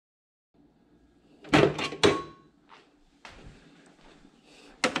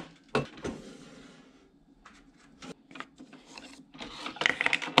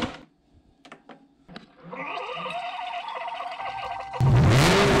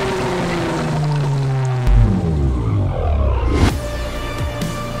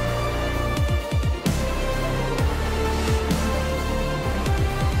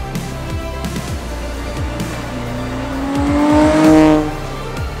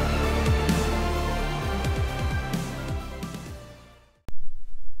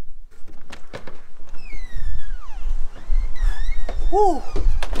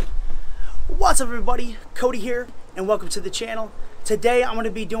What's up everybody, Cody here and welcome to the channel. Today I'm going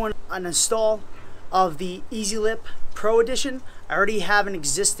to be doing an install of the EZLIP Pro Edition. I already have an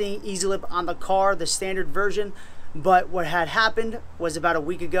existing EZLIP on the car, the standard version, but what had happened was about a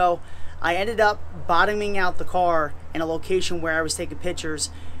week ago I ended up bottoming out the car in a location where I was taking pictures,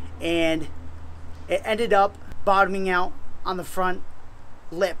 and it ended up bottoming out on the front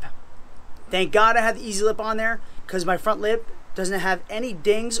lip. Thank God I had the EZLIP on there because my front lip doesn't have any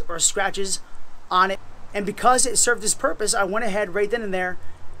dings or scratches on it. And because it served its purpose, I went ahead right then and there,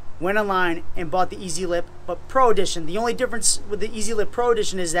 went online and bought the EZLIP but Pro Edition. The only difference with the EZLIP Pro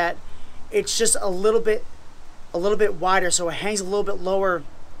Edition is that it's just a little bit wider, so it hangs a little bit lower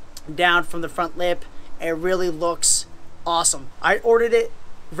down from the front lip. It really looks awesome. I ordered it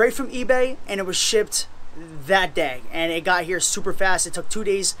right from eBay and it was shipped that day, and it got here super fast. It took 2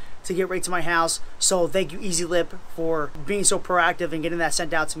 days to get right to my house, so thank you EZLIP for being so proactive and getting that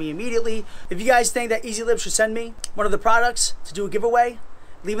sent out to me immediately. If you guys think that EZLIP should send me one of the products to do a giveaway,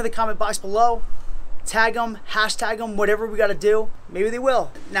 leave in the comment box below. Tag them, hashtag them, whatever we got to do. Maybe they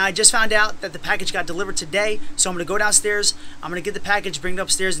will. Now I just found out that the package got delivered today, so I'm going to go downstairs, I'm going to get the package, bring it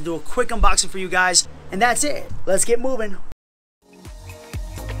upstairs and do a quick unboxing for you guys, and that's it. Let's get moving.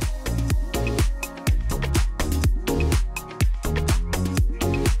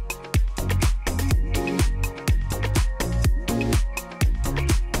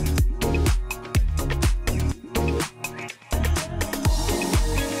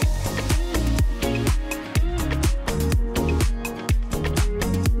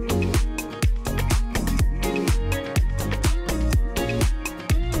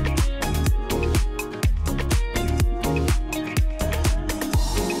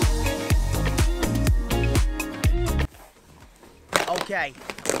 Okay,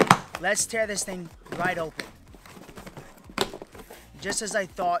 let's tear this thing right open. Just as I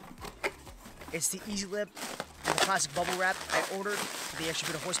thought, it's the EZLIP and the plastic bubble wrap I ordered for the extra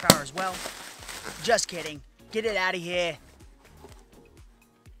bit of horsepower as well. Just kidding, get it out of here.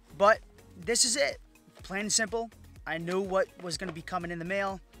 But this is it, plain and simple. I knew what was going to be coming in the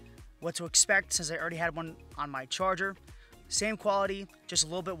mail, what to expect since I already had one on my Charger. Same quality, just a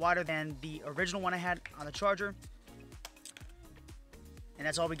little bit wider than the original one I had on the Charger. And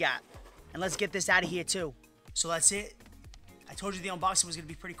that's all we got. And let's get this out of here too. So that's it. I told you the unboxing was going to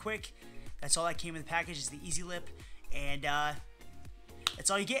be pretty quick. That's all that came in the package is the EZLIP. And that's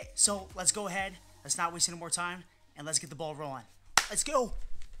all you get. So let's go ahead. Let's not waste any more time. And let's get the ball rolling. Let's go.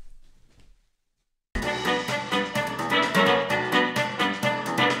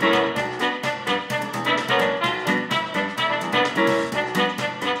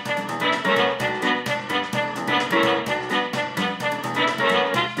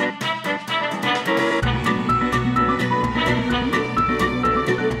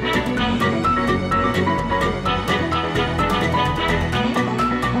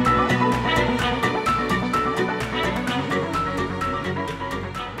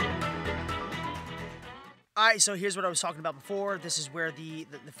 Alright, so here's what I was talking about before. This is where the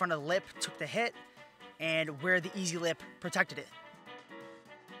front of the lip took the hit and where the EZLIP protected it.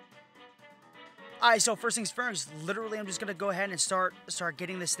 Alright, so first things first, literally I'm just going to go ahead and start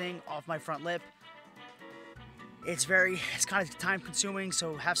getting this thing off my front lip. It's kind of time consuming,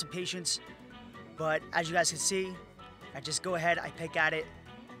 so have some patience. But as you guys can see, I just go ahead, I pick at it,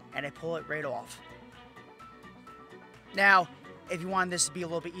 and I pull it right off. Now, if you want this to be a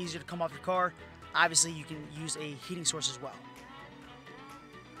little bit easier to come off your car, obviously you can use a heating source as well.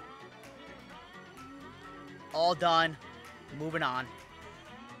 All done. Moving on.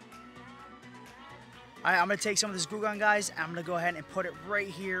 Alright, I'm going to take some of this glue gun, guys, and I'm going to go ahead and put it right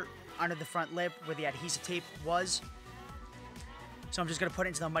here under the front lip where the adhesive tape was. So I'm just going to put it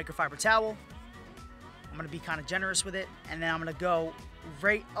into the microfiber towel. I'm going to be kind of generous with it, and then I'm going to go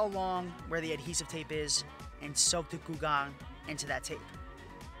right along where the adhesive tape is and soak the glue gun into that tape.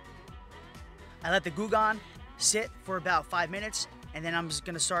 I let the glue gun sit for about 5 minutes, and then I'm just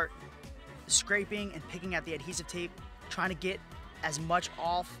going to start scraping and picking at the adhesive tape, trying to get as much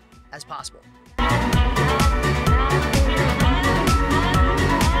off as possible.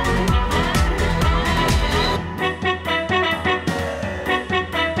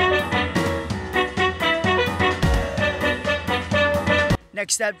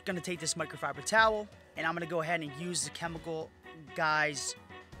 Next step, going to take this microfiber towel, and I'm going to go ahead and use the Chemical Guys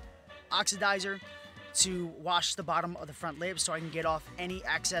oxidizer to wash the bottom of the front lip so I can get off any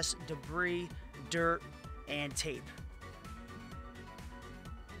excess debris, dirt, and tape.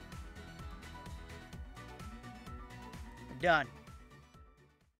 Done.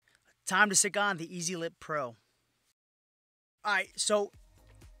 Time to stick on the EZLIP Pro. Alright, so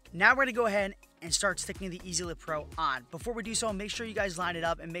now we're going to go ahead and start sticking the EZLIP Pro on. Before we do so, make sure you guys line it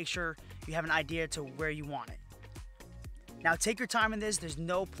up and make sure you have an idea to where you want it. Now take your time in this. There's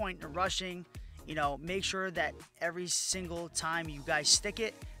no point in rushing. You know, make sure that every single time you guys stick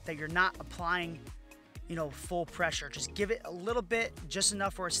it, that you're not applying, you know, full pressure. Just give it a little bit, just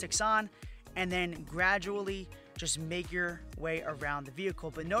enough where it sticks on, and then gradually just make your way around the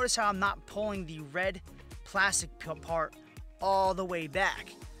vehicle. But notice how I'm not pulling the red plastic part all the way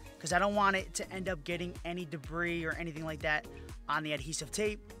back, because I don't want it to end up getting any debris or anything like that on the adhesive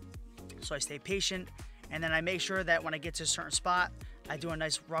tape. So I stay patient, and then I make sure that when I get to a certain spot, I do a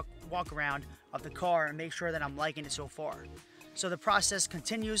nice walk around of the car and make sure that I'm liking it so far. So the process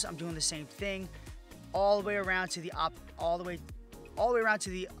continues. I'm doing the same thing all the way around to the all the way around to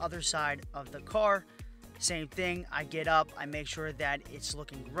the other side of the car. Same thing. I get up, I make sure that it's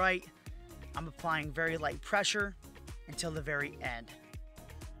looking right. I'm applying very light pressure until the very end.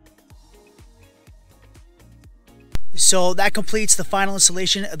 So that completes the final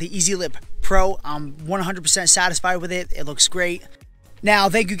installation of the EZLIP Pro. I'm 100% satisfied with it. It looks great. Now,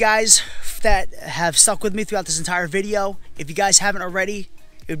 thank you guys that have stuck with me throughout this entire video. If you guys haven't already,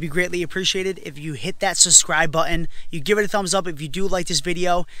 it would be greatly appreciated if you hit that subscribe button, you give it a thumbs up if you do like this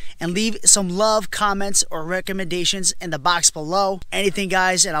video, and leave some love, comments, or recommendations in the box below. Anything,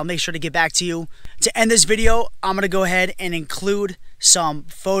 guys, and I'll make sure to get back to you. To end this video, I'm going to go ahead and include some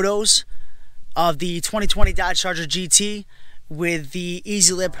photos of the 2020 Dodge Charger GT with the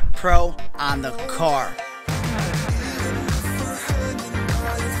EZLIP Pro on the car.